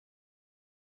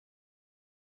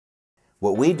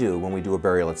What we do when we do a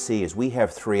burial at sea is we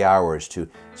have 3 hours to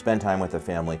spend time with the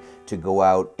family, to go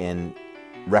out and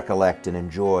recollect and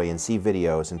enjoy and see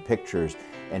videos and pictures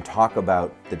and talk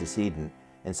about the decedent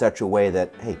in such a way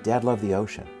that, hey, Dad loved the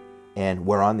ocean, and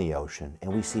we're on the ocean,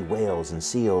 and we see whales and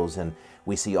seals, and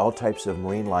we see all types of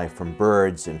marine life from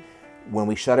birds, and when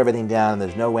we shut everything down and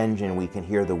there's no engine, we can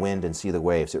hear the wind and see the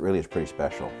waves. It really is pretty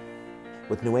special.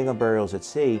 With New England Burials at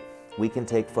Sea, we can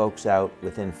take folks out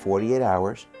within 48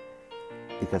 hours,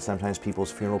 because sometimes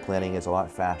people's funeral planning is a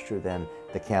lot faster than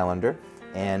the calendar,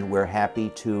 and we're happy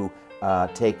to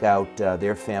take out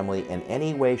their family in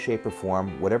any way, shape, or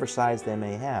form, whatever size they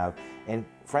may have. And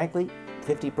frankly,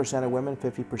 50% of women,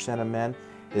 50% of men.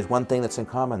 There's one thing that's in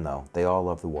common though, they all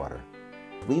love the water.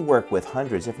 We work with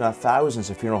hundreds, if not thousands,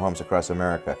 of funeral homes across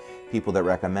America, people that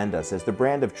recommend us as the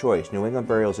brand of choice. New England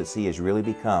Burials at Sea has really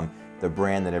become the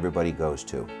brand that everybody goes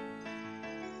to.